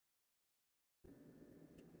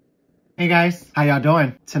Hey guys, how y'all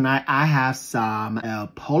doing? Tonight I have some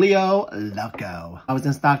Pollo Loco. I was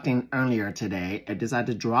in Stockton earlier today. I decided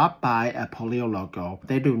to drop by a Pollo Loco.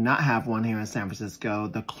 They do not have one here in San Francisco.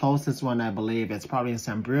 The closest one I believe is probably in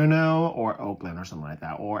San Bruno or Oakland or something like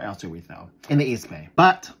that, or El Cerrito in the East Bay.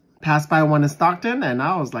 But passed by one in Stockton and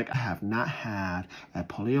I was like, I have not had a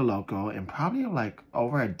Pollo Loco in probably like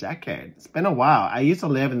over a decade. It's been a while. I used to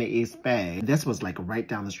live in the East Bay. This was like right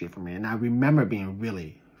down the street from me and I remember being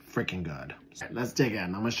really freaking good. Let's dig in.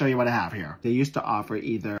 I'm gonna show you what I have here. They used to offer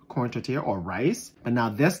either corn tortilla or rice, but now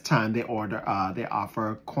this time they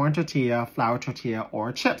offer corn tortilla, flour tortilla,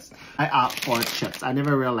 or chips. I opt for chips. I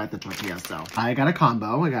never really liked the tortilla, so I got a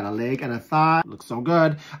combo. I got a leg and a thigh. Looks so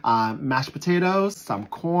good. Mashed potatoes, some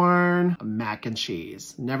corn, mac and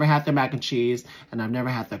cheese. Never had the mac and cheese, and I've never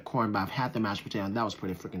had the corn, but I've had the mashed potato, and that was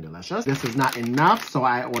pretty freaking delicious. This is not enough, so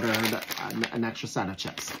I ordered an extra set of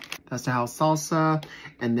chips. That's the house salsa,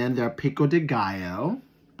 and then their pico de gallo,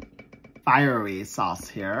 fiery sauce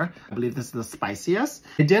here. I believe this is the spiciest.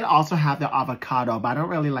 They did also have the avocado, but I don't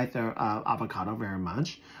really like their avocado very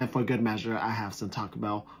much. And for good measure, I have some Taco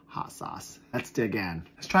Bell hot sauce. Let's dig in.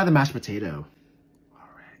 Let's try the mashed potato.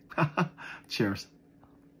 All right. Cheers.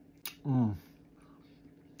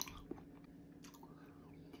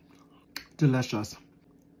 Delicious.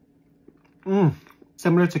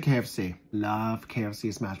 Similar to KFC. Love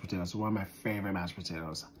KFC's mashed potatoes. One of my favorite mashed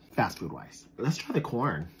potatoes, fast food wise. Let's try the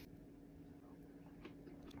corn.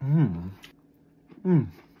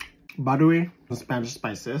 Buttery, the Spanish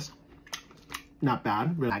spices. Not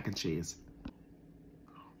bad. Mac and cheese.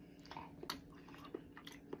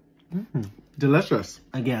 Delicious.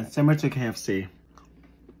 Again, similar to KFC.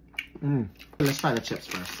 Let's try the chips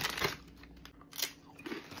first.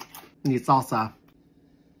 Need salsa.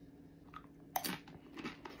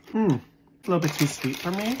 A little bit too sweet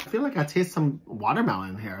for me. I feel like I taste some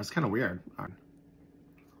watermelon here. It's kind of weird. I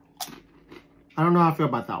don't know how I feel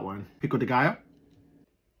about that one. Pico de gallo.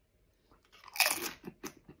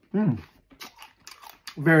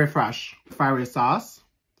 Very fresh. Fiery sauce.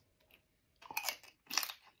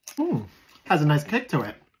 Has a nice kick to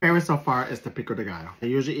it. Favorite so far is the pico de gallo. I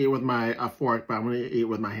usually eat with my fork, but I'm going to eat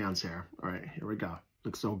with my hands here. All right, here we go.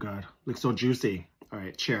 Looks so good. Looks so juicy. All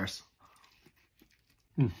right, cheers.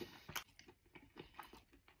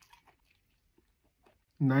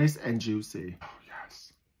 Nice and juicy. Oh,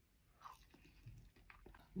 yes.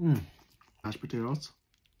 Mashed potatoes.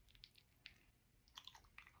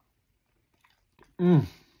 Very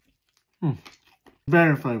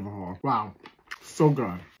flavorful. Wow. So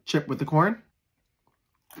good. Chip with the corn.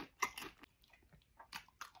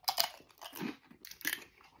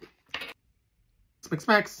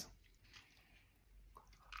 Smacks.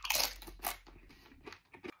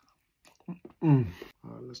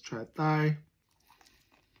 Let's try thigh.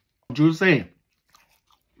 Juicy.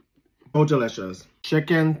 So delicious.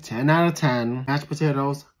 Chicken, 10 out of 10. Mashed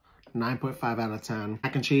potatoes, 9.5 out of 10.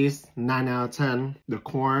 Mac and cheese, 9 out of 10. The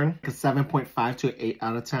corn, 7.5 to 8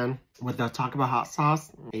 out of 10. With the Taco Bell hot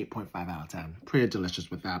sauce, 8.5 out of 10. Pretty delicious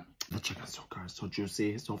with that. The chicken's so good, so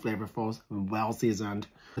juicy, so flavorful, well seasoned.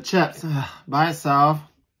 The chips, by itself,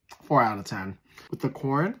 4 out of 10. With the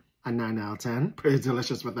corn, a 9 out of 10. Pretty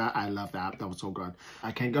delicious with that. I love that. That was so good.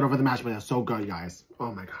 I can't get over the mashed potatoes. So good, guys.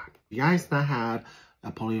 Oh my God. If you guys not had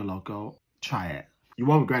a Pollo Loco, try it. You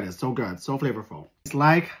won't regret it. So good. So flavorful.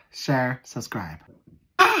 Like, share, subscribe.